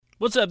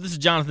What's up? This is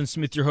Jonathan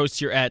Smith, your host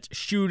here at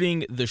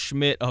Shooting the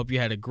Schmidt. I hope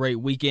you had a great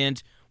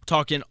weekend. We're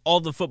talking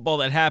all the football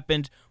that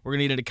happened. We're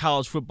going to get into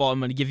college football. I'm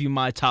going to give you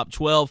my top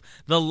 12.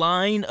 The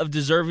line of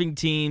deserving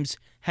teams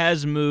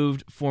has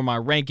moved for my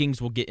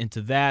rankings. We'll get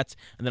into that.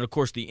 And then, of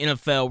course, the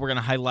NFL. We're going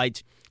to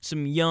highlight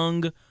some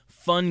young,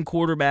 fun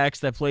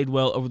quarterbacks that played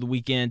well over the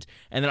weekend.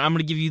 And then I'm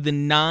going to give you the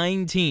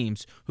 9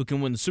 teams who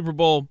can win the Super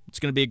Bowl. It's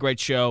going to be a great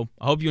show.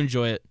 I hope you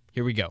enjoy it.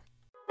 Here we go.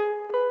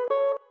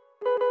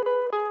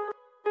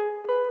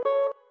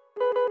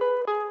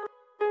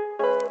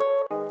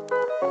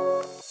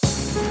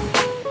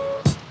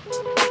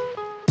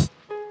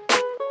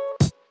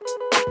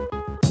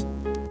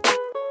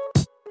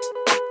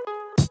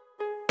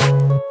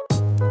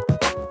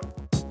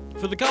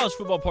 For the college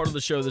football part of the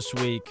show this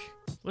week,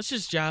 let's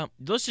just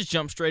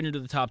jump straight into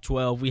the top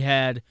 12. We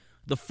had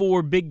the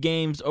 4 big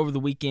games over the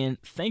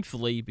weekend.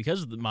 Thankfully,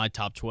 because of my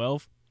top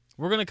 12,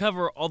 we're going to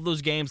cover all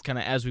those games kind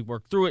of as we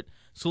work through it.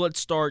 So let's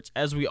start,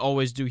 as we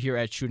always do here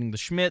at Shooting the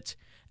Schmidt,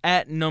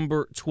 at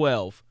number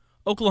 12,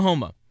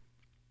 Oklahoma.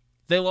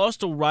 They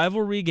lost a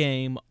rivalry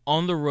game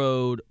on the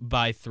road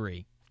by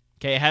 3.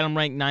 Okay, I had them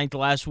ranked 9th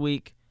last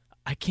week.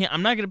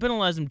 I'm not going to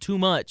penalize them too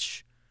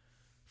much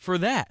for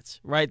that,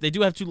 right? They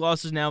do have 2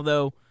 losses now,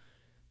 though.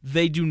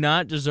 They do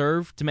not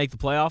deserve to make the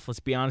playoff. Let's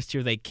be honest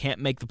here. They can't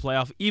make the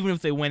playoff. Even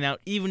if they went out,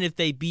 even if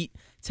they beat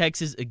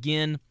Texas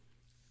again,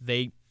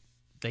 they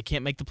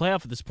can't make the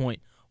playoff at this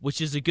point,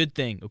 which is a good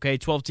thing, okay?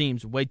 12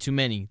 teams, way too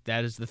many.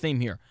 That is the theme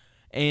here.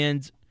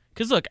 And,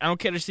 because look, I don't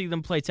care to see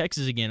them play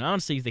Texas again.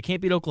 Honestly, if they can't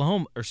beat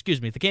if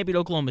they can't beat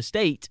Oklahoma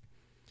State,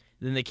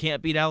 then they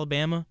can't beat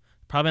Alabama.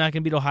 Probably not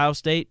going to beat Ohio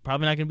State.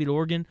 Probably not going to beat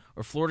Oregon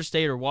or Florida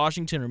State or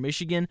Washington or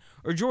Michigan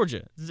or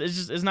Georgia.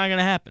 It's not going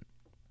to happen.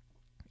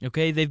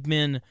 Okay, they've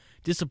been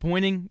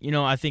disappointing.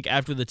 I think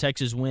after the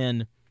Texas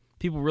win,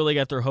 people really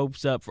got their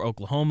hopes up for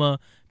Oklahoma.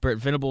 Brett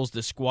Venables,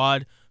 the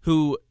squad,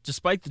 who,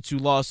 despite the 2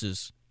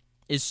 losses,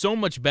 is so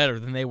much better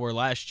than they were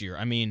last year.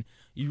 I mean,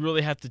 you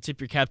really have to tip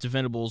your cap to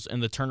Venables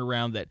and the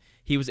turnaround that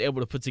he was able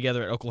to put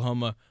together at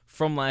Oklahoma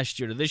from last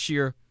year to this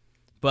year.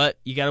 But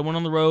you got to win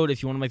on the road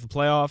if you want to make the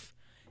playoff.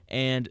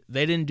 And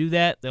they didn't do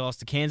that. They lost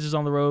to Kansas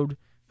on the road,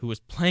 who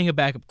was playing a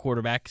backup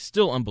quarterback,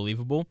 still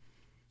unbelievable.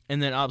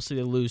 And then obviously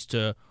they lose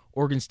to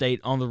Oregon State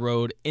on the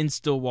road in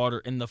Stillwater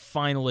in the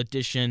final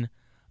edition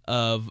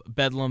of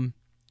Bedlam.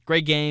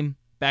 Great game,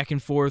 back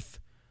and forth.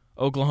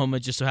 Oklahoma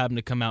just so happened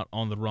to come out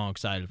on the wrong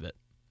side of it.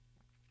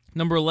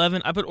 Number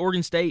 11, I put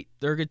Oregon State.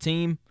 They're a good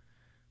team.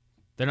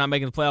 They're not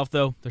making the playoff,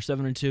 though. They're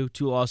 7-2,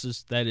 2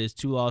 losses. That is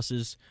 2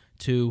 losses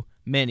too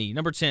many.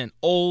 Number 10,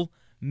 Ole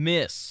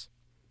Miss.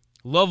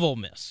 Love Ole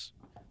Miss.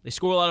 They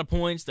score a lot of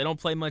points. They don't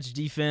play much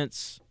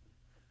defense.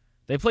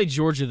 They played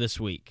Georgia this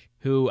week,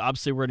 who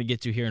obviously we're going to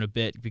get to here in a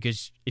bit,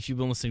 because if you've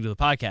been listening to the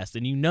podcast,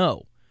 then you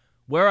know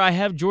where I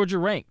have Georgia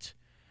ranked.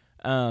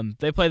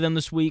 They play them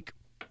this week.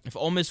 If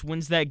Ole Miss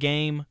wins that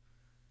game,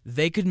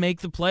 they could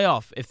make the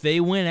playoff. If they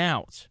win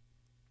out,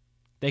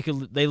 they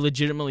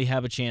legitimately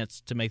have a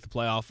chance to make the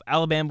playoff.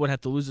 Alabama would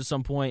have to lose at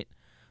some point,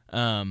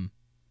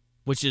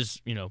 which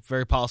is,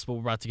 very possible.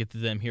 We're about to get to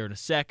them here in a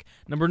sec.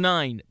 Number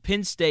 9,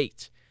 Penn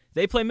State.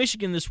 They play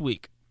Michigan this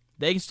week.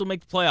 They can still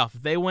make the playoff.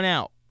 If they win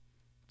out,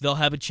 they'll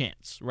have a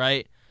chance,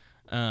 right?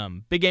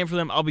 Big game for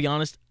them. I'll be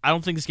honest, I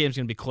don't think this game's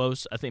going to be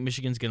close. I think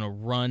Michigan's going to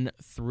run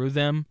through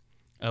them.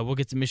 We'll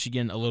get to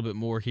Michigan a little bit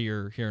more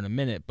here in a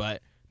minute.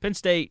 But Penn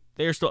State,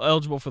 they are still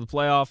eligible for the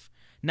playoff.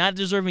 Not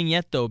deserving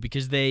yet, though,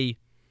 because they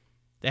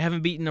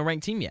haven't beaten a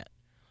ranked team yet.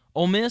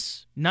 Ole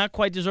Miss, not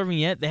quite deserving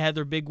yet. They had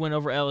their big win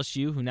over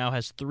LSU, who now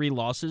has 3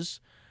 losses.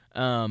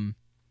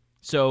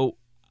 So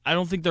I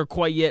don't think they're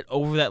quite yet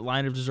over that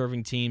line of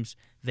deserving teams.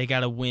 They got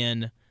to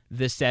win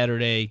this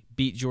Saturday,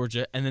 beat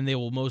Georgia, and then they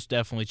will most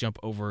definitely jump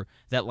over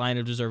that line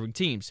of deserving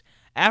teams.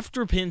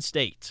 After Penn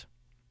State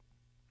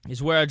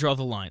is where I draw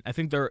the line. I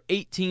think there are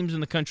 8 teams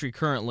in the country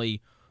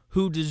currently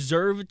who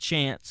deserve a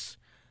chance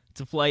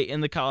to play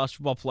in the college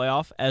football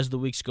playoff as the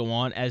weeks go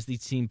on, as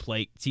these teams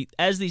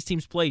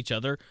play each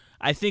other.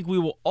 I think we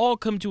will all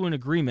come to an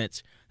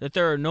agreement that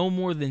there are no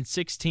more than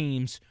 6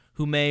 teams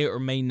who may or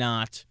may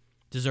not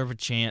deserve a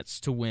chance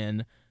to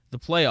win the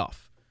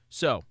playoff.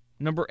 So,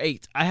 number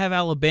 8, I have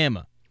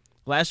Alabama.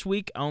 Last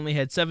week, I only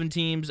had 7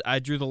 teams. I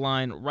drew the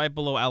line right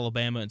below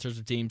Alabama in terms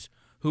of teams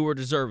who were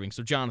deserving.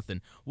 So,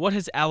 Jonathan, what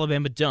has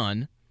Alabama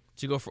done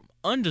to go from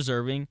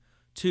undeserving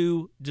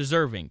to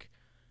deserving?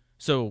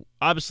 So,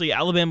 obviously,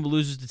 Alabama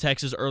loses to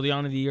Texas early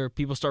on in the year.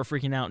 People start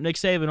freaking out. Nick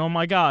Saban, oh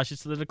my gosh,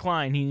 it's the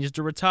decline. He needs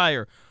to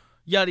retire.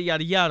 Yada,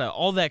 yada, yada.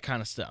 All that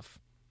kind of stuff.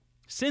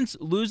 Since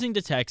losing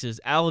to Texas,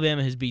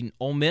 Alabama has beaten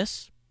Ole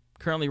Miss,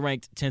 currently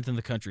ranked 10th in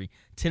the country.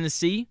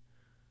 Tennessee,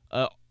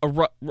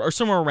 or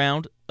somewhere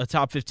around a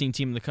top 15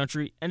 team in the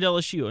country. And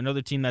LSU,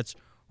 another team that's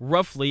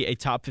roughly a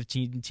top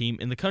 15 team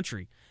in the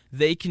country.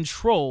 They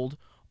controlled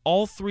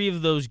all 3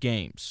 of those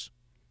games.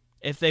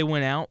 If they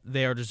went out,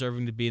 they are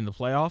deserving to be in the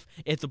playoff.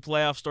 If the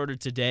playoff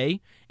started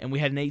today and we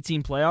had an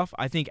 8-team playoff,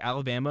 I think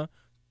Alabama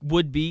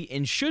would be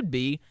and should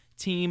be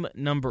team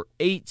number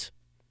 8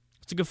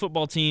 It's a good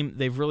football team.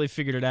 They've really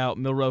figured it out.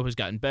 Milroe has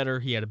gotten better.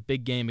 He had a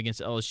big game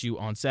against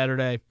LSU on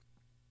Saturday.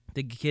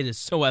 The kid is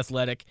so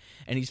athletic,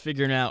 and he's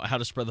figuring out how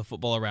to spread the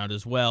football around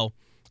as well.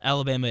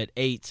 Alabama at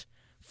 8,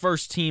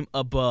 first team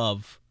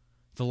above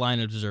the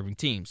line of deserving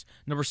teams.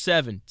 Number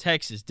 7,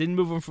 Texas. Didn't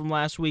move them from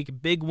last week.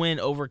 Big win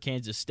over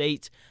Kansas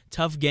State.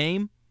 Tough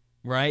game,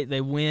 right? They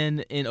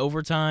win in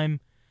overtime.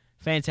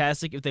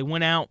 Fantastic. If they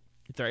win out,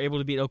 if they're able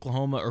to beat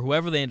Oklahoma or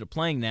whoever they end up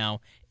playing now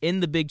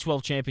in the Big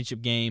 12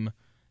 championship game,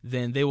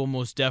 then they will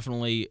most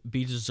definitely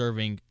be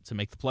deserving to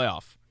make the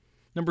playoff.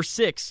 Number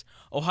 6,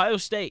 Ohio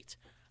State.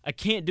 I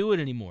can't do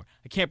it anymore.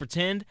 I can't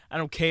pretend. I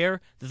don't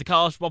care that the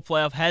college football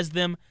playoff has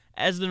them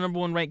as the number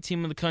 1 ranked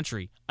team in the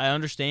country. I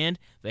understand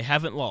they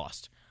haven't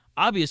lost.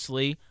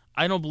 Obviously,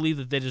 I don't believe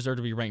that they deserve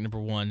to be ranked number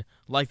 1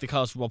 like the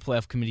college football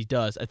playoff committee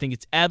does. I think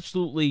it's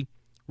absolutely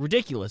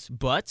ridiculous.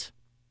 But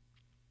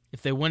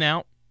if they win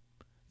out,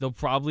 they'll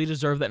probably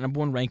deserve that number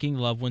 1 ranking.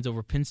 They'll have wins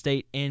over Penn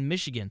State and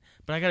Michigan.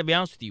 But I got to be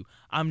honest with you,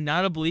 I'm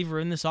not a believer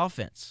in this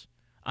offense.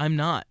 I'm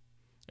not.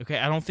 Okay,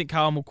 I don't think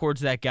Kyle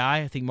McCord's that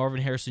guy. I think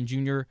Marvin Harrison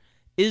Jr.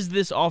 is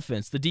this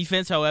offense. The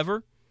defense,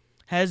 however,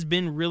 has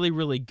been really,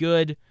 really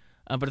good.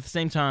 But at the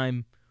same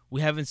time,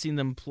 we haven't seen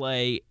them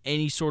play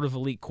any sort of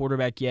elite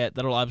quarterback yet.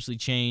 That'll obviously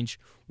change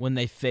when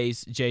they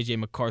face J.J.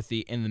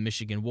 McCarthy and the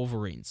Michigan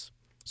Wolverines.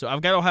 So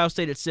I've got Ohio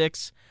State at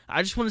 6.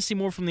 I just want to see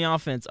more from the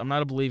offense. I'm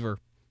not a believer.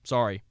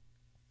 Sorry.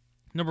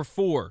 Number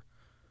 5.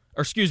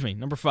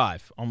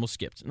 Almost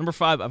skipped. Number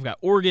 5, I've got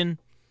Oregon.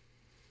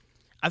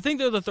 I think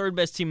they're the 3rd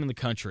best team in the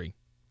country.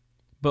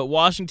 But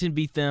Washington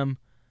beat them,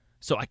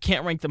 so I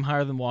can't rank them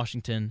higher than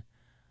Washington.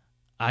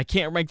 I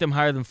can't rank them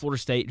higher than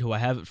Florida State, who I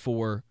have at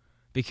 4,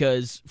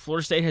 because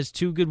Florida State has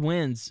 2 good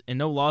wins and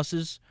no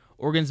losses.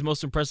 Oregon's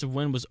most impressive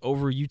win was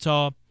over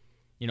Utah.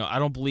 I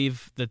don't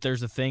believe that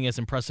there's a thing as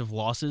impressive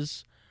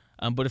losses,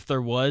 but if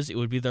there was, it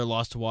would be their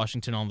loss to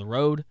Washington on the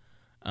road.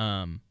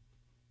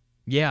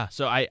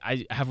 So I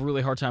have a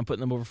really hard time putting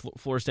them over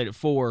Florida State at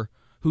 4,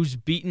 who's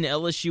beaten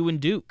LSU and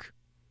Duke,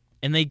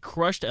 and they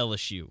crushed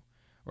LSU,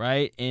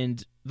 right?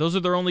 And those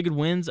are their only good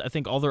wins. I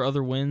think all their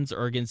other wins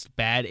are against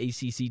bad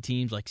ACC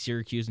teams like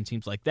Syracuse and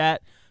teams like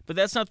that, but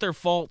that's not their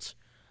fault.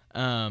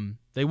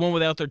 They won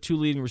without their 2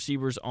 leading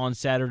receivers on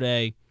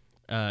Saturday,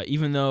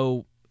 even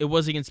though it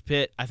was against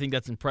Pitt. I think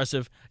that's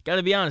impressive. Got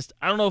to be honest,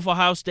 I don't know if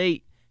Ohio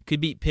State could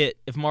beat Pitt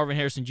if Marvin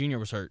Harrison Jr.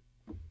 was hurt.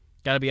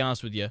 Got to be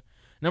honest with you.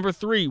 Number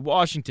 3,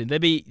 Washington. They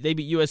beat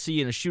USC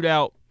in a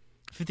shootout,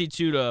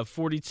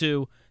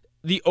 52-42.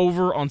 The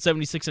over on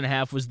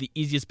 76.5 was the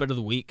easiest bet of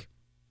the week.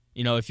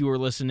 If you were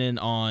listening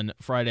on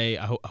Friday,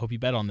 I hope you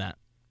bet on that.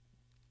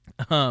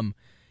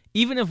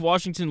 Even if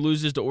Washington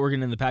loses to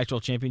Oregon in the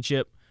Pac-12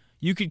 championship,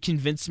 you could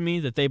convince me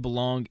that they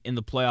belong in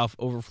the playoff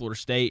over Florida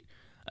State.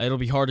 It'll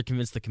be hard to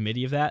convince the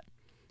committee of that.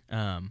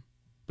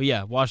 But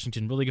yeah,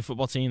 Washington, really good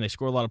football team. They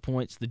score a lot of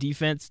points. The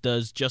defense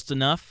does just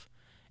enough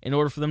in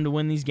order for them to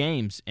win these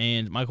games.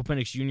 And Michael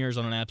Penix Jr. is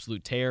on an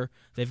absolute tear.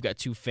 They've got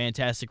 2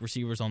 fantastic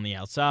receivers on the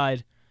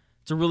outside.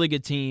 It's a really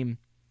good team.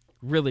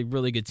 Really,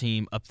 really good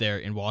team up there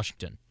in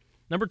Washington.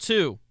 Number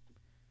 2,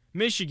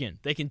 Michigan.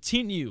 They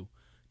continue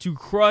to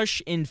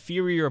crush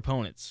inferior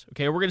opponents.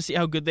 Okay, we're going to see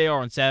how good they are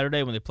on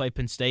Saturday when they play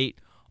Penn State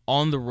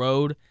on the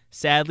road.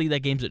 Sadly,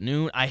 that game's at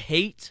noon. I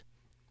hate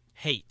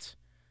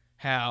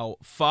how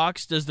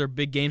Fox does their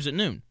big games at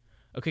noon.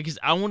 Okay, because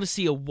I want to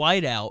see a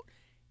whiteout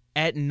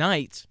at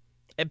night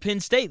at Penn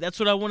State. That's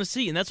what I want to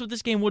see, and that's what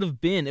this game would have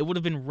been. It would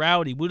have been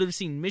rowdy. We would have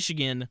seen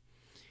Michigan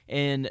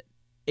in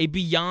a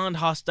beyond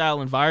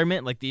hostile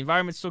environment. Like, the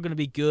environment's still going to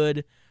be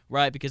good,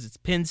 right, because it's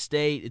Penn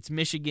State, it's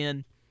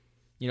Michigan.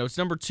 It's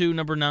number 2,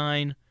 number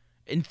 9,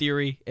 in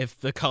theory, if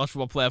the College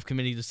Football Playoff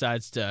Committee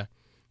decides to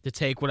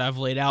take what I've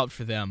laid out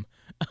for them.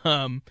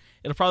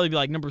 It'll probably be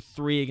like number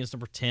 3 against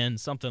number 10,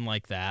 something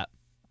like that.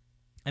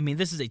 I mean,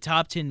 this is a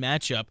top 10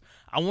 matchup.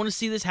 I want to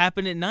see this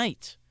happen at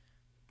night.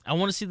 I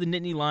want to see the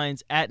Nittany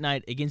Lions at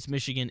night against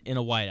Michigan in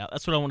a whiteout.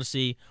 That's what I want to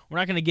see. We're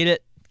not going to get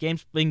it.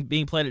 Game's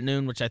being played at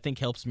noon, which I think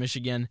helps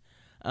Michigan.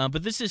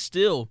 But this is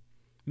still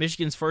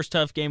Michigan's first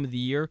tough game of the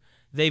year.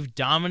 They've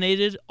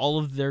dominated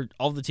all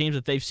the teams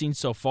that they've seen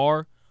so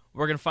far.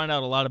 We're going to find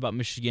out a lot about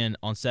Michigan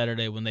on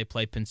Saturday when they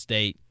play Penn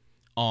State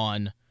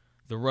on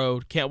the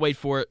road. Can't wait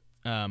for it.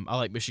 I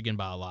like Michigan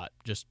by a lot,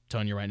 just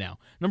telling you right now.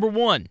 Number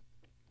 1,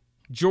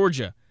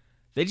 Georgia.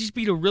 They just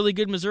beat a really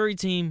good Missouri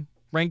team,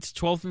 ranked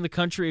 12th in the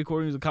country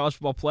according to the College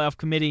Football Playoff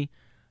Committee.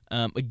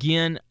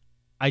 Again,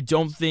 I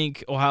don't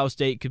think Ohio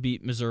State could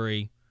beat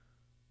Missouri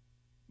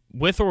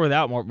with or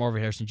without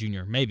Marvin Harrison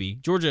Jr. Maybe.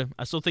 Georgia,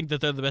 I still think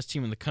that they're the best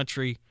team in the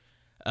country.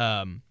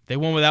 They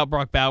won without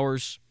Brock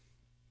Bowers.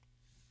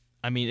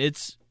 I mean,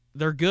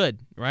 they're good,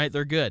 right?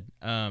 They're good.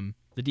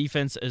 The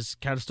defense has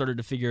kind of started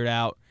to figure it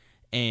out,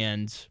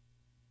 and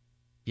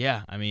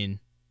yeah, I mean,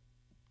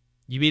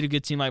 you beat a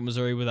good team like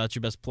Missouri without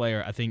your best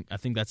player. I think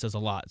that says a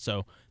lot.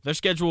 So their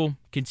schedule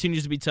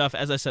continues to be tough.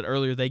 As I said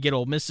earlier, they get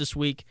Ole Miss this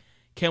week.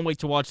 Can't wait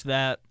to watch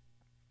that.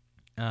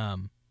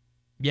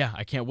 Yeah,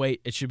 I can't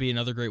wait. It should be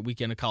another great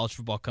weekend of college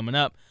football coming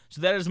up.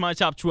 So that is my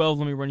top 12.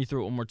 Let me run you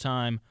through it one more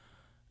time.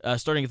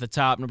 Starting at the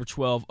top, number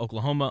 12,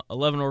 Oklahoma,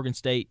 11, Oregon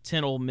State,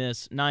 10, Ole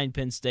Miss, 9,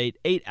 Penn State,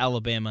 8,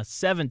 Alabama,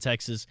 7,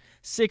 Texas,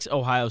 6,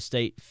 Ohio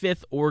State,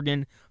 5th,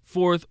 Oregon,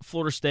 4th,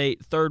 Florida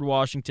State, 3rd,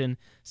 Washington,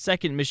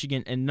 2nd,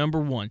 Michigan, and number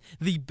 1,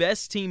 the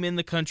best team in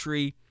the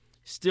country,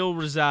 still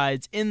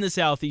resides in the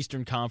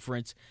Southeastern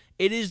Conference.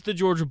 It is the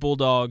Georgia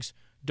Bulldogs.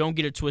 Don't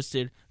get it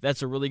twisted.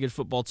 That's a really good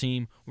football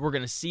team. We're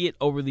going to see it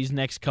over these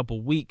next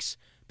couple weeks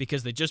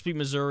because they just beat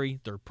Missouri.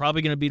 They're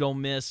probably going to beat Ole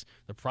Miss.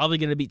 They're probably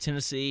going to beat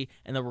Tennessee.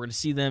 And then we're going to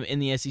see them in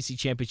the SEC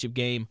championship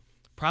game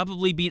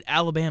probably beat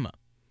Alabama.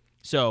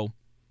 So,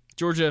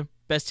 Georgia,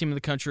 best team in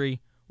the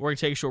country. We're going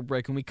to take a short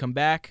break. When we come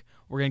back,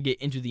 we're going to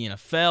get into the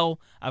NFL.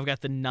 I've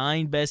got the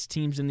 9 best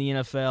teams in the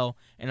NFL,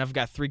 and I've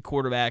got 3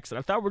 quarterbacks that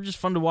I thought were just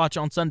fun to watch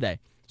on Sunday.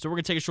 So we're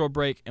going to take a short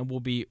break, and we'll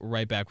be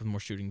right back with more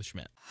Shooting the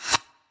Schmidt.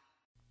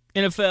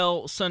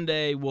 NFL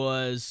Sunday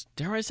was,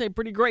 dare I say,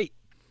 pretty great.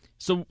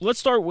 So let's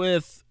start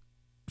with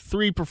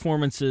 3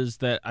 performances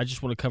that I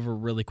just want to cover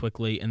really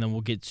quickly, and then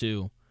we'll get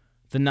to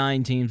the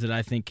 9 teams that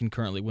I think can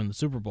currently win the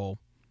Super Bowl.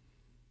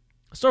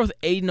 I'll start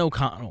with Aiden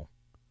O'Connell,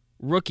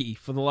 rookie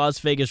for the Las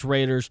Vegas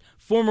Raiders,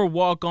 former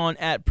walk-on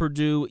at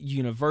Purdue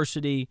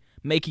University,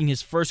 making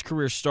his first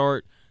career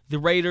start. The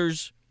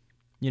Raiders,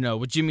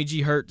 with Jimmy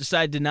G hurt,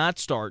 decided to not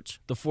start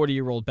the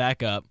 40-year-old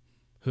backup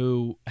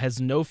who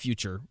has no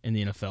future in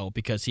the NFL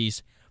because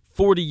he's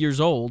 40 years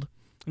old.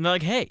 And they're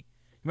like, hey,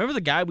 remember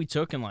the guy we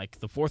took in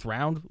the 4th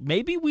round?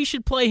 Maybe we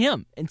should play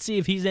him and see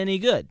if he's any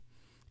good.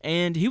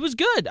 And he was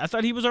good. I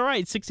thought he was all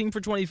right. 16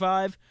 for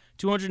 25,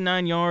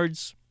 209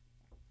 yards,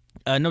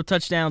 no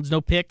touchdowns,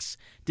 no picks.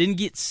 Didn't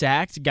get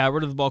sacked. Got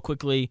rid of the ball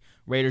quickly.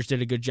 Raiders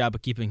did a good job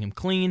of keeping him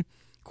clean.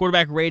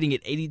 Quarterback rating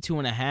at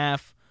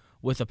 82.5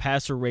 with a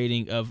passer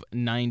rating of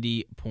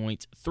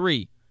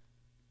 90.3.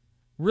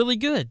 Really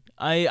good.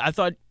 I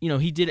thought,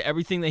 he did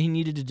everything that he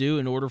needed to do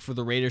in order for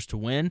the Raiders to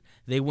win.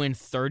 They win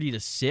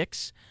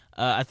 30-6.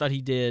 I thought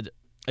he did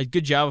a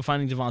good job of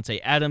finding Devontae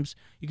Adams.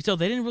 You could tell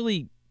they didn't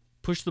really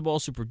push the ball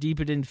super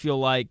deep. It didn't feel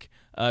like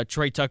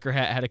Trey Tucker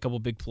had a couple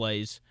big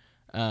plays,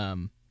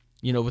 with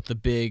the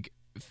big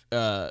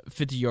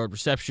 50-yard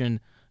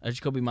reception.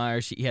 Jacoby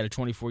Myers, he had a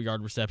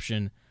 24-yard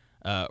reception.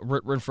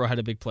 Renfro had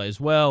a big play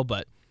as well,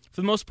 but for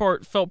the most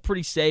part, felt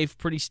pretty safe,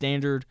 pretty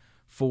standard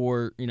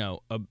for,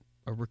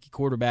 a rookie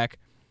quarterback.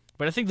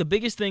 But I think the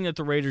biggest thing that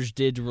the Raiders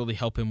did to really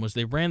help him was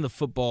they ran the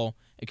football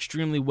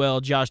extremely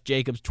well. Josh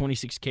Jacobs,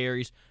 26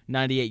 carries,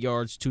 98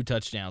 yards, 2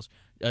 touchdowns.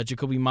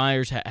 Jacoby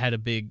Myers had a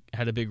big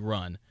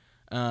run.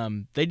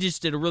 They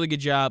just did a really good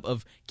job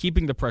of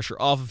keeping the pressure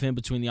off of him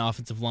between the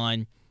offensive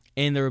line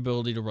and their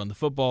ability to run the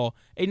football.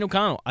 Aiden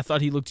O'Connell, I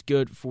thought he looked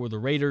good for the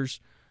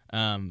Raiders.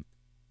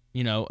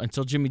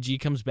 Until Jimmy G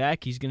comes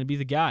back, he's going to be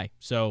the guy.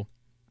 So,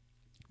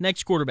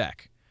 next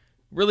quarterback.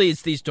 Really,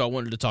 it's these 2 I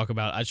wanted to talk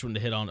about. I just wanted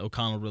to hit on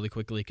O'Connell really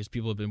quickly because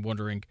people have been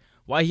wondering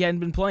why he hadn't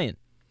been playing.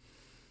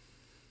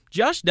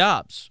 Josh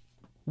Dobbs.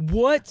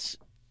 What?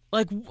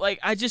 I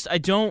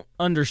don't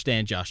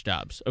understand Josh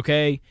Dobbs,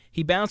 okay?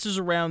 He bounces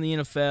around the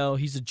NFL.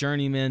 He's a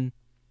journeyman.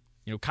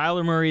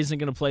 Kyler Murray isn't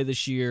going to play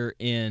this year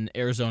in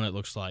Arizona, it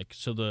looks like.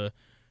 So the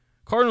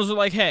Cardinals are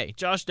like, hey,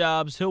 Josh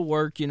Dobbs, he'll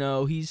work. He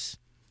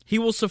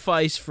will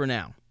suffice for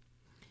now.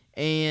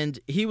 And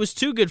he was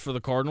too good for the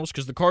Cardinals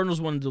because the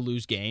Cardinals wanted to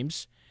lose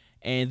games.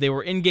 And they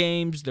were in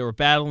games. They were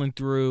battling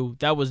through.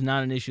 That was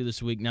not an issue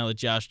this week now that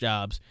Josh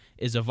Dobbs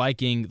is a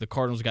Viking. The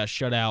Cardinals got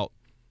shut out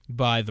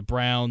by the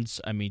Browns.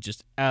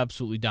 Just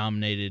absolutely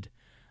dominated.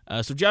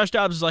 So Josh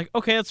Dobbs is like,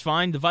 okay, that's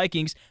fine. The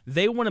Vikings,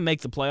 they want to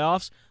make the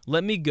playoffs.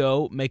 Let me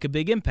go make a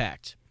big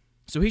impact.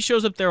 So he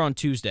shows up there on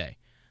Tuesday.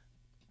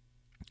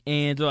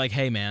 And they're like,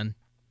 hey, man,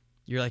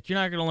 you're not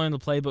going to learn the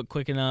playbook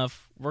quick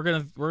enough. We're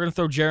gonna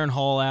throw Jaron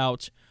Hall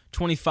out,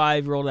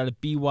 25-year-old out of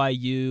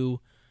BYU.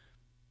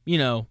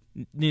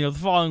 The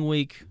following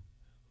week,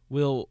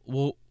 we'll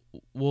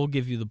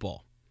give you the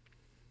ball.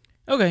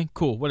 Okay,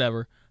 cool,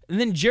 whatever. And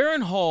then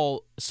Jaron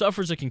Hall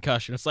suffers a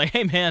concussion. It's like,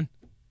 hey, man,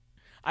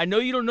 I know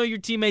you don't know your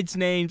teammates'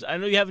 names. I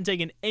know you haven't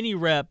taken any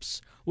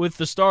reps with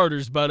the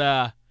starters,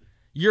 but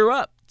you're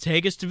up.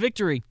 Take us to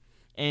victory.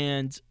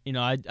 And,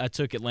 I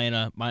took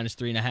Atlanta minus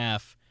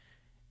 3.5,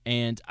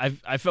 and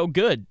I felt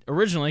good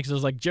originally because I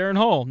was like, Jaron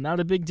Hall, not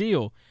a big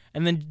deal.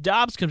 And then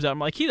Dobbs comes out. I'm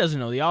like, he doesn't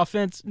know the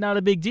offense, not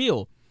a big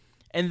deal.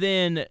 And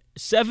then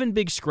 7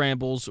 big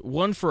scrambles,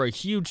 1 for a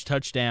huge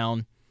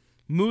touchdown,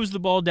 moves the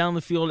ball down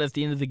the field at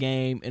the end of the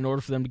game in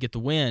order for them to get the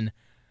win.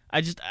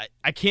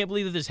 I can't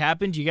believe that this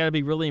happened. You got to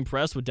be really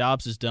impressed with what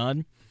Dobbs has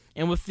done.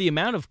 And with the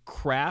amount of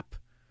crap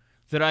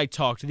that I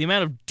talked, the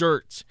amount of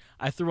dirt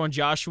I threw on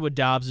Joshua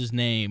Dobbs'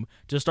 name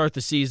to start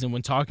the season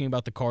when talking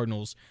about the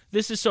Cardinals,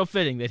 this is so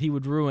fitting that he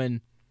would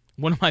ruin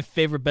one of my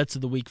favorite bets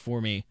of the week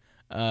for me.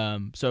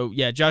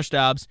 Josh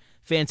Dobbs,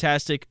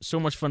 fantastic. So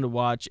much fun to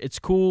watch. It's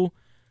cool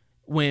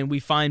when we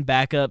find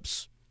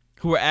backups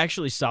who are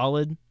actually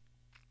solid.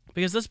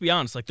 Because let's be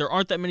honest, there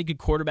aren't that many good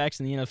quarterbacks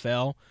in the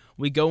NFL.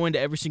 We go into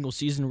every single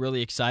season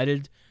really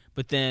excited,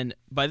 but then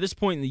by this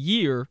point in the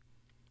year,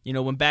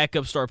 when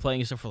backups start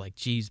playing and stuff, we're like,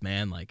 geez,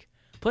 man,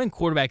 playing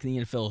quarterback in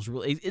the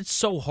NFL is it's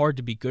so hard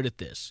to be good at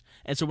this.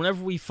 And so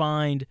whenever we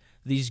find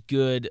these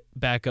good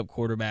backup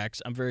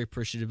quarterbacks, I'm very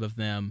appreciative of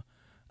them.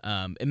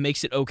 It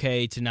makes it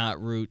okay to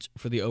not root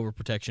for the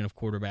overprotection of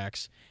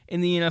quarterbacks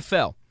in the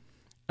NFL.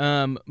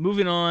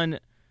 Moving on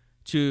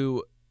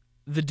to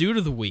the dude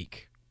of the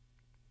week.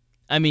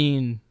 I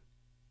mean,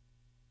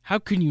 how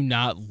can you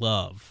not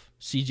love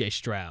C.J.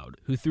 Stroud,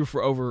 who threw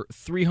for over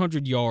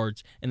 300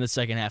 yards in the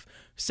second half,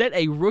 set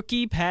a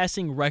rookie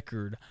passing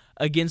record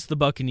against the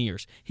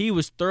Buccaneers. He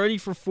was 30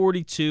 for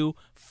 42,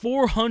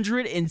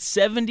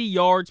 470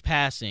 yards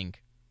passing,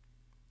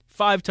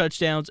 5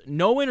 touchdowns,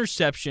 no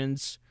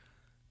interceptions,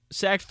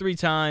 sacked 3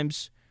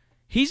 times.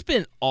 He's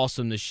been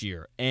awesome this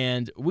year,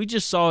 and we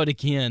just saw it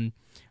again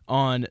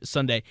on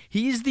Sunday.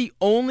 He is the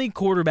only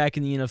quarterback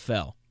in the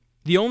NFL,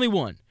 the only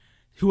one,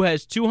 who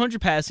has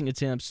 200 passing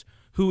attempts,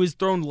 who has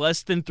thrown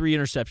less than 3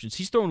 interceptions.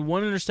 He's thrown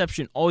 1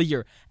 interception all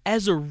year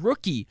as a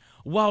rookie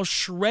while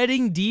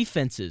shredding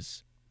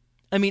defenses.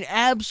 I mean,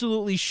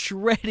 absolutely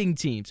shredding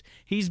teams.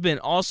 He's been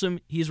awesome.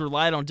 He's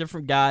relied on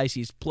different guys.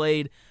 He's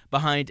played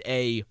behind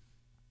a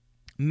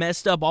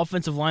messed up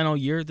offensive line all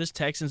year. This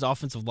Texans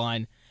offensive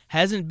line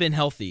hasn't been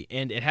healthy,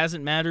 and it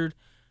hasn't mattered.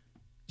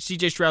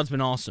 C.J. Stroud's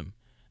been awesome.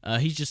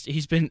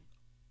 He's been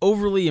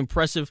overly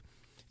impressive.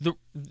 The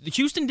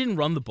Houston didn't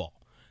run the ball.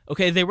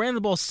 Okay, they ran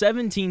the ball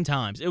 17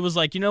 times. It was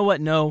like, you know what?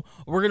 No,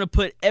 we're going to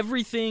put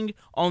everything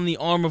on the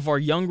arm of our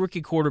young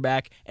rookie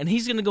quarterback, and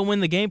he's going to go win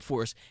the game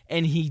for us.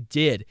 And he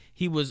did.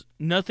 He was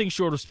nothing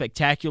short of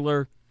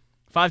spectacular.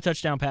 5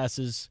 touchdown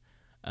passes.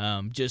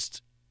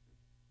 Just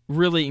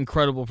really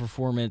incredible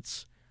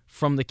performance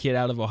from the kid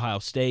out of Ohio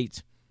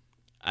State.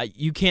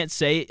 You can't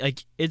say,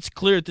 like, it's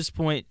clear at this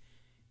point,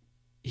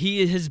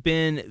 he has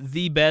been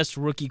the best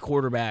rookie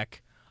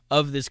quarterback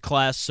of this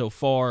class so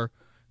far.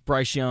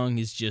 Bryce Young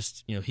is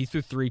just, he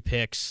threw 3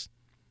 picks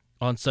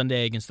on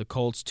Sunday against the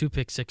Colts, 2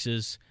 pick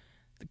sixes.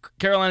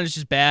 Carolina's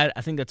just bad.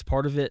 I think that's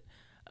part of it.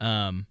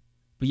 But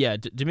yeah,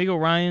 D'Amico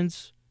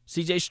Ryans,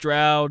 C.J.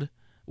 Stroud,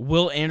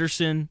 Will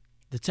Anderson,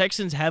 the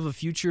Texans have a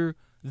future.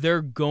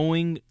 They're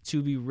going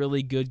to be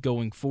really good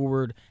going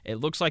forward. It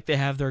looks like they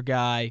have their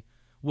guy,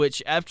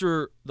 which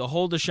after the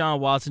whole Deshaun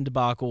Watson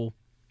debacle,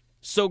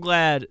 so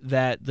glad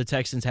that the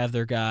Texans have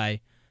their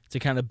guy to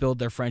kind of build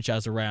their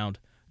franchise around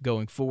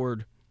going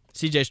forward.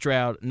 C.J.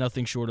 Stroud,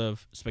 nothing short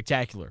of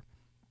spectacular.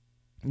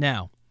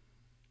 Now,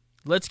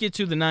 let's get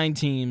to the 9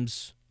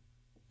 teams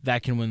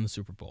that can win the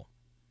Super Bowl.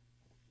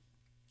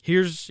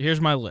 Here's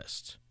my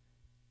list,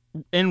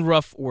 in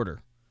rough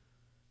order.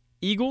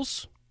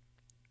 Eagles,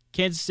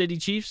 Kansas City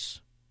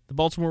Chiefs, the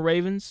Baltimore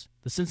Ravens,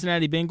 the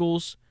Cincinnati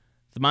Bengals,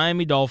 the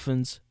Miami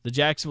Dolphins, the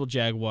Jacksonville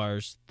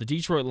Jaguars, the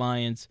Detroit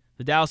Lions,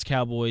 the Dallas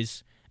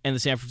Cowboys, and the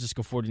San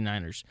Francisco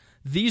 49ers.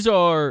 These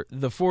are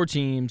the 4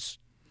 teams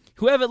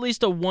who have at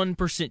least a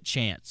 1%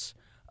 chance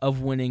of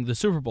winning the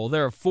Super Bowl.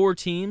 There are 4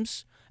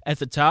 teams at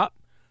the top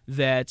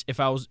that if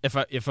I was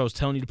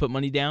telling you to put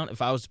money down,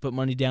 if I was to put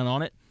money down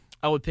on it,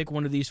 I would pick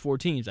one of these 4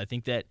 teams. I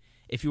think that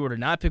if you were to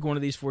not pick one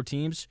of these 4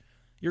 teams,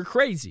 you're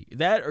crazy.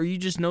 That or you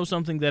just know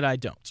something that I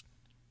don't.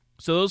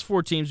 So those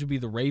 4 teams would be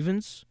the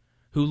Ravens,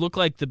 who look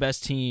like the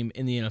best team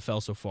in the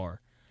NFL so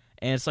far.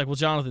 And it's like, well,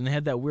 Jonathan, they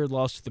had that weird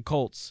loss to the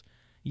Colts.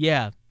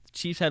 Yeah, the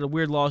Chiefs had a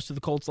weird loss to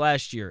the Colts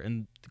last year,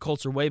 and the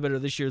Colts are way better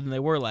this year than they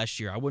were last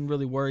year. I wouldn't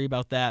really worry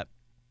about that.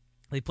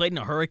 They played in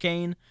a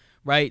hurricane,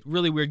 right?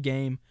 Really weird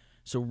game.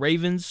 So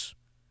Ravens,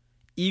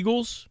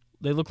 Eagles,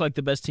 they look like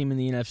the best team in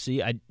the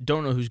NFC. I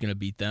don't know who's going to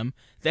beat them.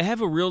 They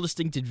have a real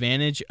distinct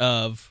advantage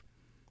of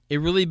it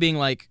really being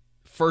like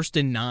 1st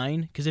and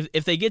 9, because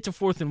if they get to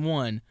 4th and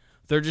 1,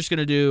 they're just going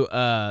to do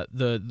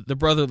the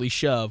brotherly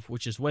shove,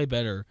 which is way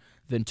better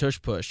than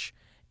tush push.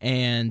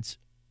 And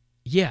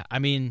yeah, I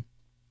mean,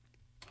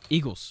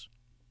 Eagles,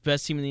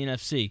 best team in the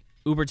NFC.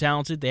 Uber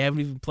talented. They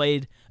haven't even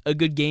played a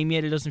good game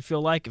yet, it doesn't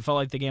feel like. It felt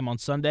like the game on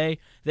Sunday.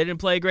 They didn't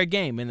play a great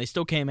game, and they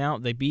still came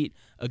out. They beat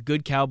a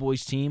good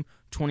Cowboys team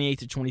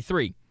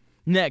 28-23.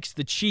 Next,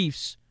 the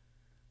Chiefs.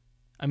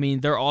 I mean,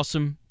 they're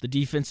awesome. The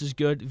defense is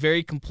good.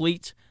 Very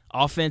complete.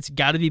 Offense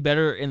got to be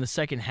better in the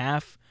second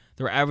half.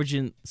 They're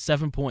averaging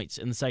 7 points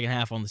in the second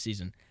half on the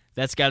season.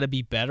 That's got to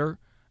be better.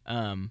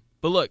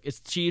 But look, it's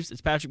the Chiefs.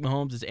 It's Patrick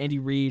Mahomes. It's Andy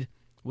Reid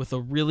with a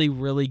really,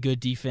 really good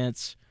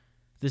defense.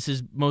 This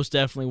is most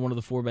definitely one of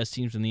the 4 best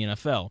teams in the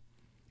NFL.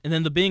 And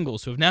then the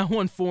Bengals, who have now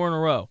won 4 in a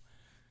row.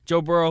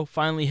 Joe Burrow,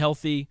 finally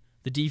healthy.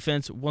 The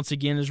defense, once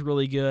again, is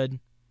really good.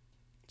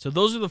 So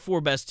those are the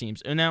 4 best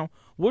teams. And now,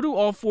 what do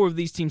all 4 of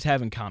these teams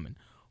have in common?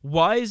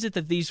 Why is it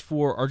that these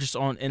 4 are just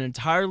on an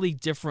entirely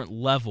different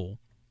level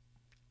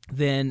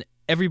than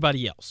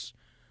everybody else?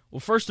 Well,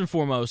 first and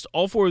foremost,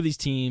 all 4 of these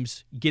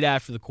teams get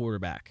after the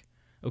quarterback.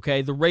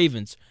 Okay, the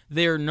Ravens,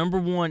 they're number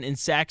 1 in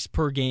sacks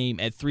per game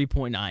at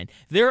 3.9.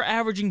 They're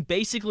averaging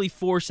basically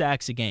 4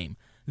 sacks a game.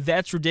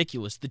 That's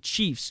ridiculous. The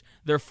Chiefs,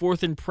 they're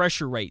 4th in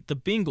pressure rate. The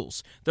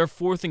Bengals, they're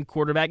 4th in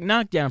quarterback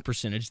knockdown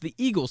percentage. The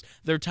Eagles,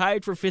 they're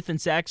tied for 5th in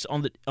sacks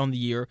on the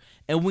year,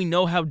 and we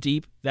know how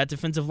deep that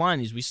defensive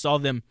line is. We saw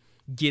them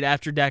get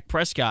after Dak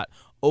Prescott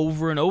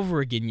over and over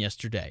again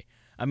yesterday.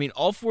 I mean,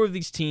 all four of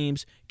these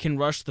teams can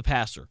rush the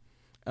passer.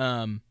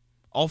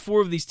 All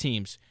four of these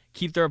teams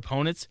keep their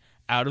opponents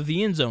out of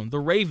the end zone. The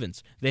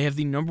Ravens, they have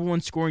the number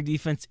 1 scoring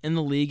defense in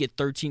the league at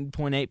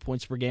 13.8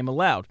 points per game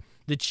allowed.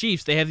 The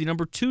Chiefs, they have the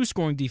number 2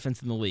 scoring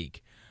defense in the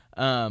league.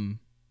 They're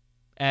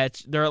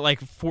at like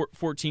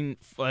 14.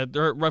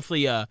 They're at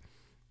roughly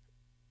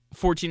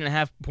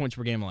 14.5 points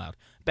per game allowed.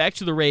 Back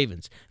to the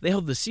Ravens, they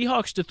held the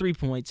Seahawks to 3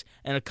 points,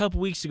 and a couple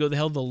weeks ago they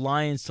held the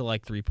Lions to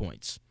like 3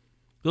 points.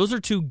 Those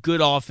are two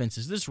good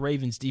offenses. This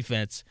Ravens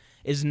defense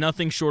is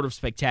nothing short of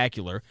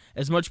spectacular.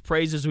 As much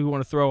praise as we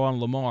want to throw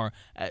on Lamar,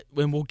 and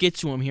we'll get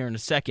to him here in a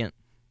second,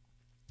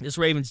 this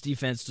Ravens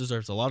defense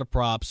deserves a lot of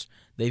props.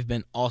 They've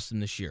been awesome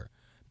this year.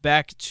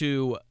 Back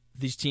to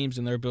these teams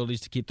and their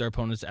abilities to keep their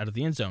opponents out of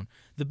the end zone.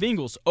 The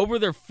Bengals, over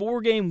their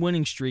 4-game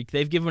winning streak,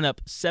 they've given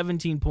up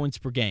 17 points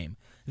per game.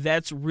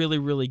 That's really,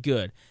 really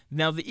good.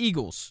 Now the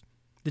Eagles,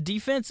 the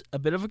defense, a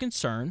bit of a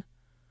concern,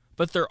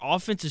 but their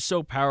offense is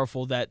so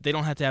powerful that they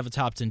don't have to have a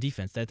top 10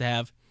 defense. They have to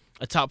have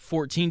a top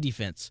 14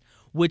 defense,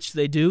 which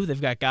they do. They've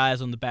got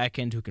guys on the back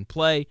end who can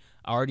play.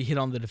 I already hit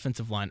on the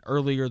defensive line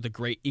earlier, the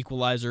great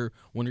equalizer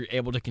when you're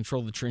able to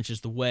control the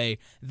trenches the way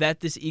that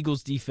this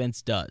Eagles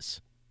defense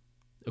does.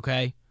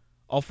 Okay?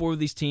 All four of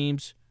these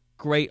teams,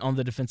 great on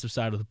the defensive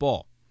side of the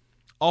ball.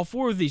 All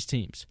four of these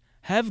teams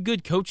have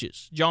good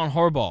coaches. John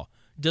Harbaugh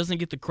doesn't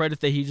get the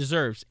credit that he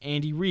deserves.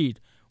 Andy Reid,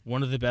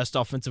 one of the best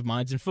offensive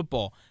minds in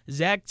football.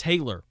 Zach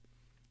Taylor,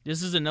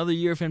 this is another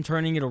year of him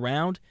turning it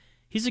around.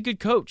 He's a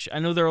good coach. I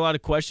know there are a lot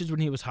of questions when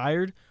he was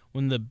hired,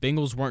 when the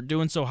Bengals weren't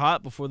doing so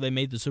hot before they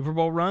made the Super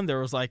Bowl run. There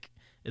was like,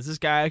 is this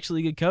guy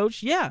actually a good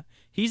coach? Yeah,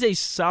 he's a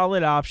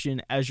solid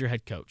option as your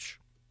head coach.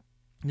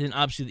 And then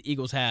obviously the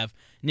Eagles have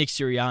Nick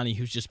Sirianni,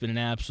 who's just been an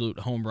absolute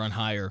home run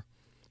hire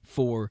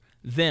for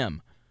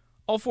them.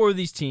 All four of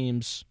these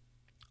teams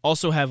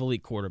also have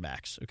elite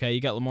quarterbacks. Okay, you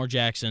got Lamar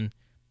Jackson.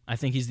 I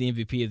think he's the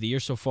MVP of the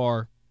year so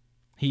far.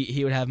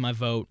 He would have my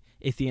vote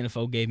if the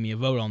NFL gave me a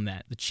vote on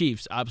that. The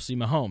Chiefs, obviously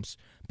Mahomes,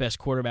 best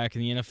quarterback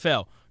in the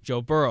NFL.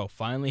 Joe Burrow,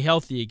 finally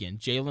healthy again.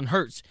 Jalen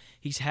Hurts,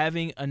 he's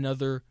having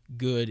another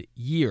good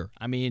year.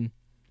 I mean,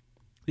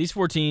 these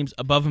four teams,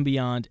 above and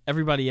beyond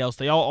everybody else,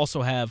 they all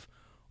also have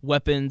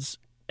weapons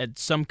at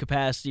some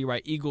capacity,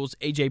 right? Eagles,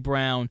 A.J.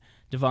 Brown,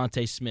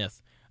 Devontae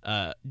Smith.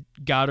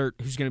 Goddard,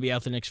 who's going to be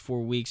out the next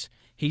 4 weeks,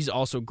 he's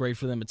also great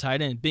for them at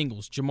tight end.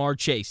 Bengals, Jamar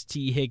Chase,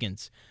 T.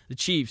 Higgins. The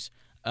Chiefs,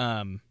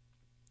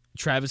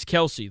 Travis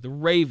Kelce. The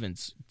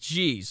Ravens,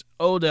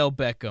 Odell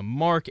Beckham,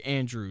 Mark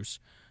Andrews.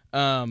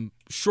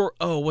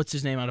 What's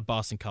his name out of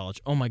Boston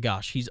College? Oh my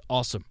gosh, he's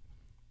awesome.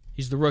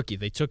 He's the rookie.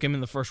 They took him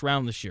in the first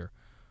round this year.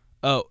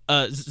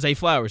 Zay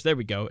Flowers. There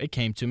we go. It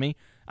came to me.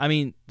 I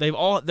mean,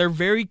 they're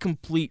very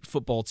complete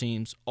football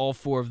teams, all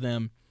four of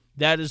them.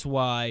 That is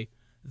why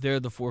they're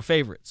the four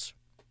favorites.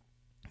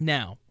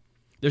 Now,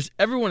 there's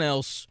everyone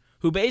else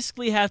who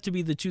basically have to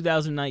be the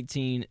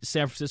 2019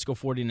 San Francisco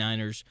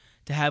 49ers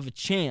to have a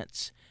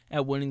chance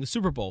at winning the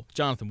Super Bowl.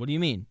 Jonathan, what do you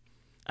mean?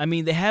 I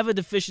mean, they have a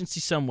deficiency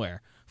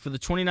somewhere. For the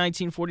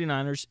 2019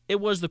 49ers, it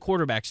was the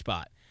quarterback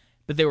spot.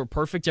 But they were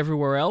perfect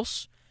everywhere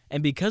else,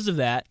 and because of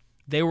that,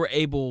 they were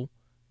able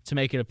to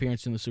make an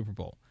appearance in the Super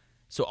Bowl.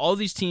 So all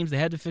these teams, they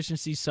had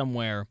deficiencies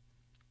somewhere.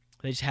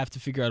 They just have to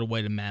figure out a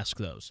way to mask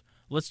those.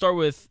 Let's start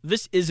with,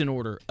 this is an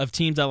order of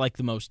teams I like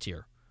the most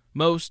here.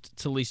 Most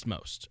to least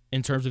most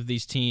in terms of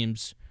these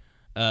teams'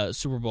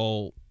 Super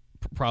Bowl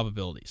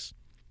probabilities.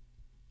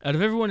 Out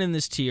of everyone in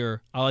this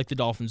tier, I like the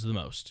Dolphins the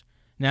most.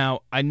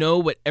 Now, I know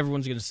what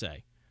everyone's going to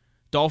say.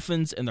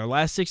 Dolphins, in their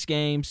last 6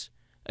 games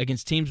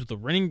against teams with a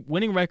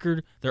winning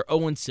record, they're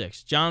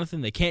 0-6.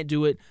 Jonathan, they can't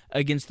do it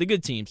against the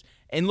good teams.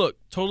 And look,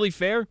 totally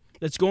fair,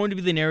 that's going to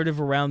be the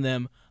narrative around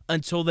them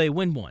until they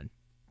win one.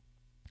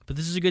 But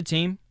this is a good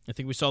team. I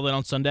think we saw that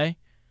on Sunday.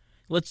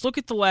 Let's look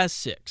at the last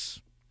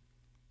 6.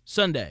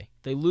 Sunday,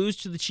 they lose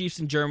to the Chiefs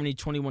in Germany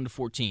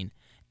 21-14.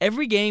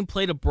 Every game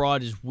played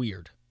abroad is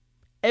weird.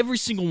 Every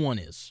single one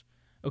is.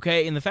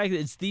 Okay, and the fact that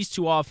it's these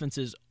two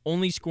offenses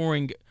only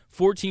scoring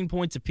 14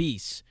 points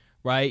apiece,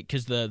 right?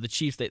 Because the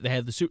Chiefs, they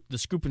had the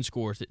scoop and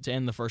score to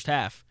end the first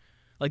half.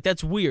 Like,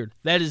 that's weird.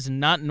 That is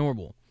not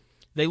normal.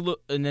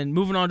 And then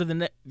moving on to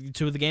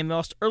the game they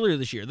lost earlier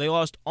this year. They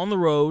lost on the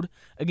road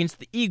against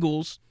the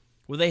Eagles,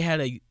 where they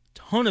had a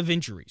ton of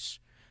injuries.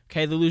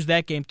 Okay, they lose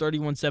that game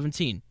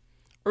 31-17.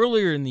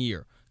 Earlier in the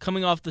year,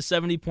 coming off the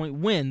 70-point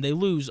win, they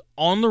lose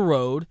on the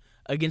road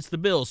against the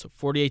Bills,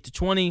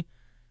 48-20.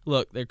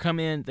 Look, they came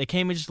in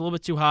just a little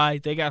bit too high.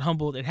 They got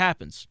humbled. It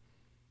happens.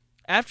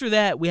 After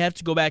that, we have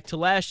to go back to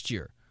last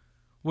year,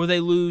 where they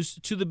lose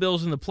to the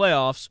Bills in the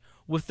playoffs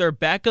with their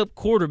backup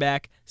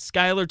quarterback,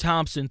 Skylar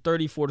Thompson,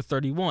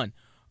 34-31.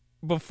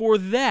 Before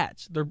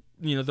that,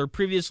 their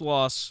previous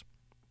loss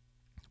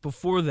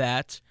before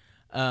that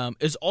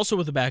is also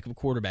with a backup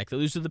quarterback. They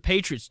lose to the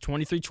Patriots,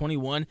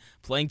 23-21,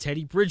 playing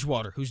Teddy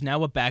Bridgewater, who's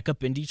now a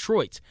backup in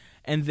Detroit.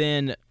 And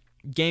then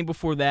game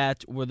before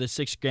that, where the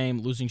 6-game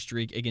losing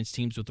streak against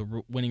teams with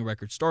a winning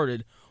record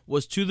started,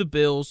 was to the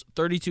Bills,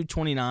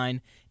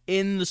 32-29,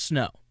 in the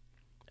snow.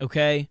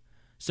 Okay?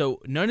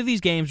 So none of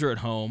these games are at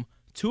home.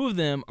 2 of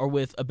them are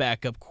with a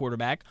backup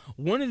quarterback.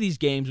 One of these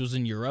games was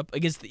in Europe.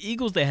 Against the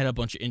Eagles, they had a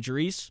bunch of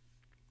injuries.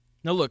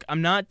 Now, look,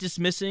 I'm not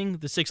dismissing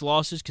the 6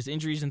 losses because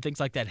injuries and things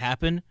like that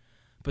happen,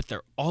 but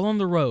they're all on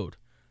the road.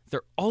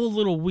 They're all a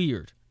little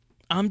weird.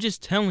 I'm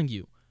just telling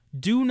you,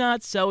 do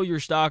not sell your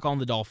stock on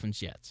the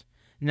Dolphins yet.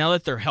 Now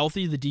that they're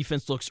healthy, the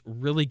defense looks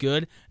really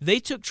good. They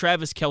took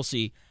Travis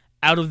Kelce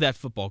out of that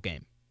football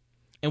game.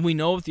 And we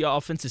know what the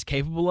offense is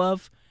capable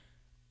of.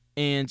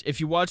 And if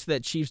you watch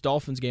that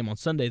Chiefs-Dolphins game on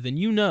Sunday, then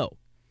you know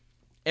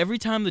every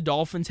time the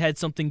Dolphins had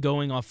something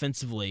going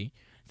offensively,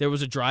 there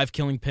was a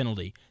drive-killing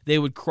penalty. They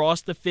would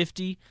cross the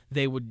 50.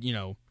 They would,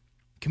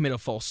 commit a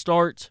false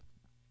start.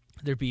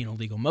 There'd be an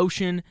illegal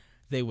motion.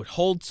 They would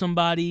hold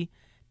somebody.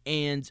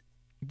 And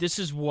this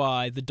is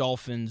why the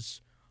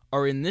Dolphins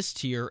are in this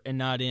tier and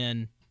not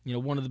in,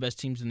 one of the best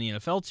teams in the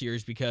NFL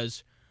tiers,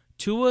 because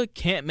Tua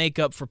can't make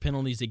up for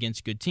penalties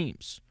against good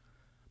teams.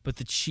 But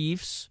the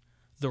Chiefs,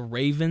 the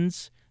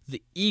Ravens,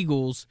 the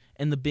Eagles,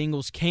 and the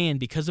Bengals can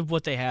because of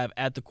what they have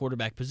at the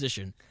quarterback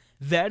position.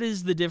 That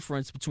is the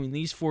difference between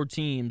these 4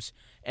 teams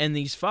and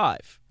these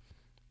 5.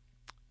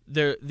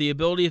 The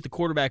ability at the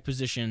quarterback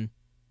position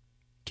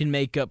can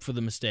make up for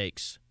the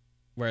mistakes,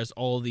 whereas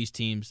all of these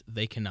teams,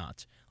 they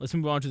cannot. Let's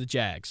move on to the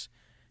Jags.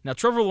 Now,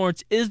 Trevor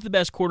Lawrence is the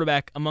best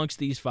quarterback amongst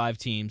these 5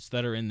 teams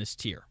that are in this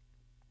tier.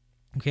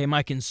 Okay,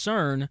 my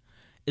concern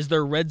is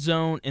their red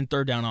zone and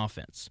third down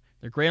offense.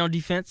 They're great on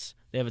defense.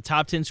 They have a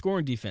top 10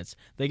 scoring defense.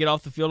 They get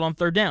off the field on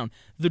third down.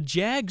 The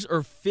Jags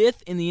are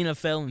 5th in the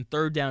NFL in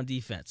third down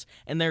defense,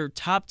 and they're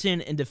top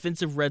 10 in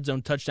defensive red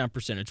zone touchdown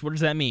percentage. What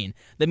does that mean?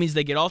 That means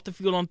they get off the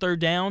field on third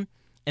down,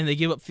 and they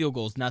give up field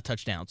goals, not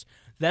touchdowns.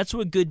 That's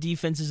what good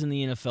defenses in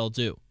the NFL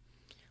do.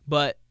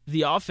 But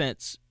the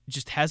offense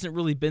just hasn't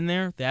really been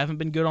there. They haven't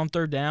been good on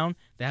third down.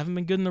 They haven't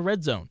been good in the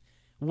red zone.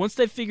 Once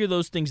they figure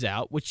those things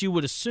out, which you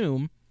would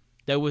assume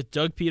that with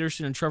Doug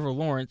Peterson and Trevor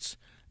Lawrence,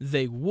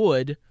 they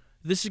would,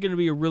 this is going to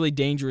be a really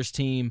dangerous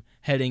team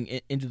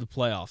heading into the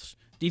playoffs.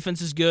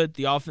 Defense is good.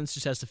 The offense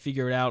just has to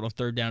figure it out on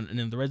third down and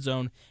in the red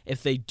zone.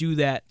 If they do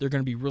that, they're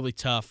going to be really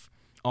tough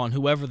on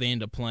whoever they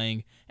end up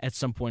playing at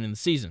some point in the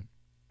season.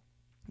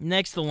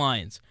 Next, the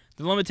Lions.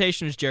 The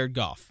limitation is Jared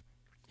Goff.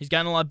 He's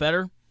gotten a lot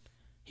better.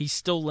 He's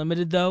still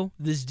limited, though.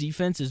 This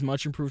defense is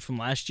much improved from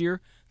last year.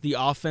 The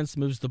offense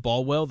moves the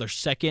ball well. They're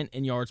 2nd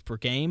in yards per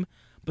game.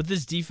 But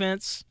this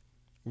defense,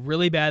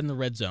 really bad in the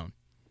red zone.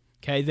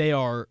 Okay, they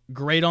are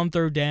great on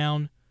third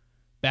down,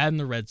 bad in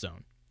the red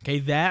zone. Okay,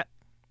 that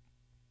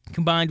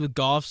combined with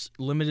Goff's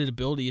limited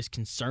ability is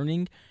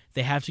concerning.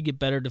 They have to get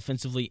better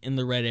defensively in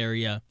the red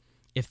area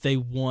if they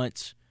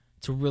want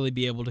to really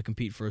be able to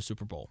compete for a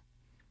Super Bowl.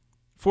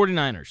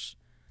 49ers.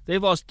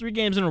 They've lost 3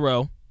 games in a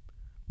row.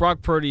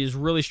 Brock Purdy has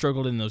really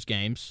struggled in those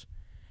games.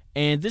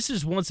 And this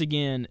is once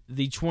again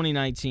the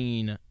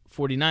 2019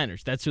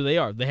 49ers. That's who they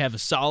are. They have a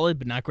solid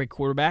but not great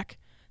quarterback,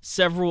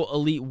 several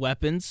elite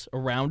weapons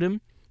around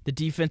him. The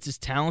defense is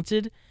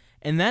talented,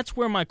 and that's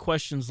where my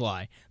questions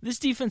lie. This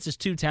defense is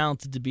too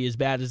talented to be as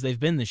bad as they've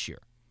been this year.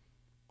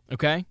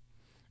 Okay?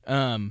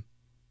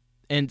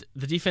 And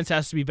the defense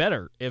has to be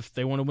better if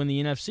they want to win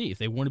the NFC, if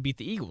they want to beat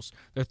the Eagles.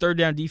 Their third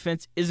down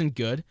defense isn't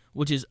good,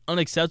 which is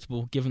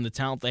unacceptable given the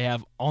talent they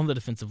have on the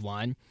defensive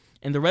line.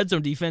 And the red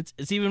zone defense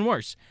is even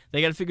worse.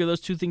 They got to figure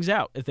those 2 things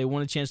out if they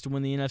want a chance to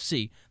win the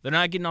NFC. They're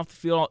not getting off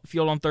the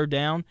field on third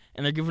down,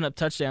 and they're giving up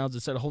touchdowns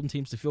instead of holding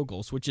teams to field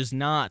goals, which is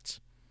not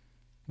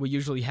what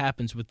usually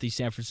happens with the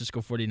San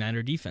Francisco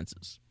 49er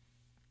defenses.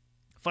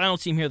 Final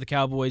team here, the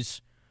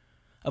Cowboys.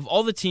 Of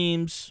all the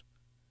teams,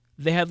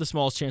 they have the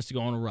smallest chance to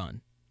go on a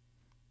run.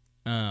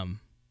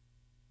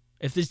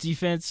 If this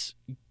defense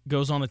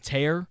goes on a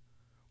tear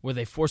where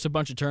they force a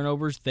bunch of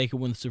turnovers, they could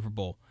win the Super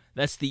Bowl.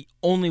 That's the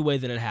only way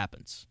that it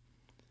happens.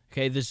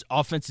 Okay, this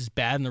offense is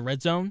bad in the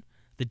red zone.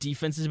 The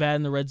defense is bad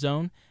in the red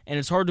zone. And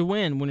it's hard to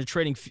win when you're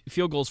trading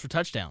field goals for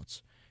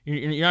touchdowns.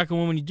 You're not going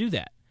to win when you do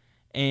that.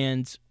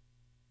 And,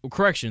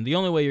 correction, the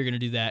only way you're going to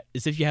do that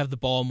is if you have the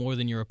ball more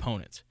than your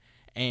opponent.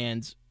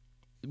 And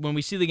when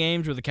we see the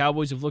games where the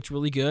Cowboys have looked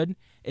really good,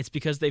 it's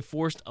because they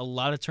forced a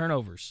lot of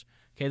turnovers.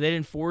 Okay, they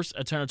didn't force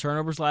a ton of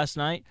turnovers last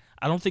night.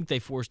 I don't think they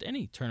forced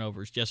any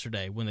turnovers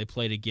yesterday when they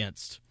played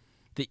against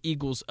the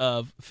Eagles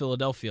of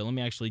Philadelphia. Let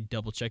me actually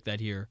double-check that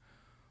here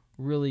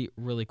really,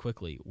 really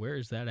quickly. Where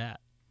is that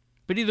at?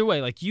 But either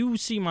way, you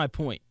see my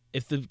point.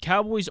 If the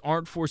Cowboys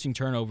aren't forcing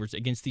turnovers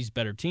against these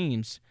better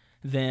teams,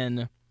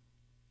 then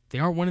they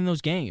aren't winning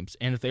those games.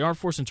 And if they aren't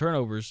forcing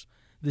turnovers,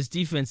 this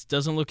defense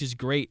doesn't look as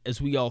great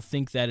as we all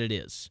think that it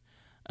is.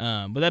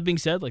 But that being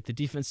said, the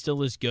defense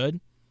still is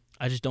good.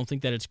 I just don't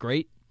think that it's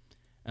great.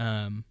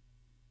 That's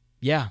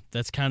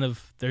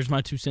there's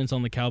my 2 cents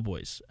on the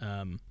Cowboys.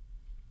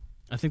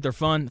 I think they're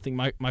fun. I think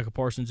Michael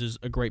Parsons is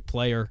a great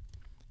player.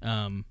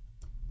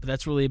 But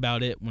that's really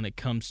about it when it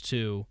comes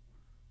to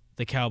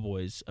the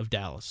Cowboys of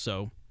Dallas.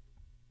 So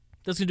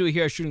that's going to do it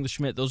here at Shooting the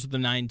Schmidt. Those are the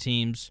 9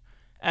 teams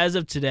as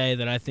of today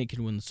that I think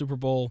can win the Super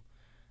Bowl.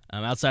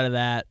 Outside of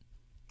that,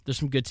 there's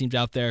some good teams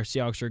out there.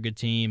 Seahawks are a good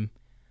team.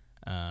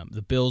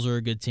 The Bills are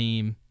a good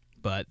team.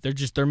 But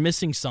they're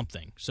missing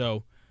something.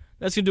 So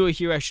that's going to do it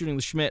here at Shooting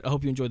the Schmidt. I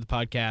hope you enjoyed the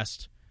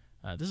podcast.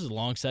 This is a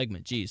long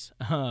segment. Jeez.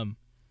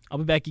 I'll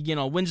be back again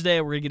on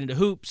Wednesday. We're going to get into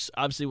hoops.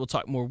 Obviously, we'll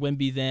talk more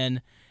Wemby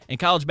then. And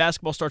college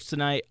basketball starts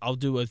tonight. I'll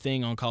do a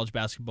thing on college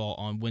basketball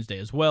on Wednesday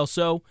as well.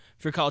 So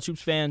if you're a college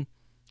hoops fan,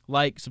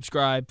 like,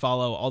 subscribe,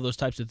 follow, all those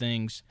types of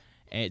things.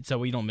 And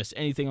so you don't miss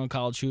anything on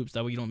college hoops.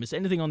 That way you don't miss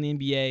anything on the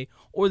NBA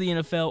or the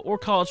NFL or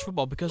college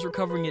football, because we're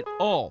covering it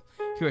all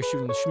here at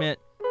Shooting the Schmidt.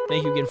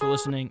 Thank you again for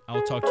listening.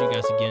 I'll talk to you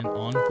guys again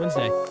on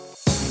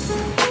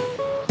Wednesday.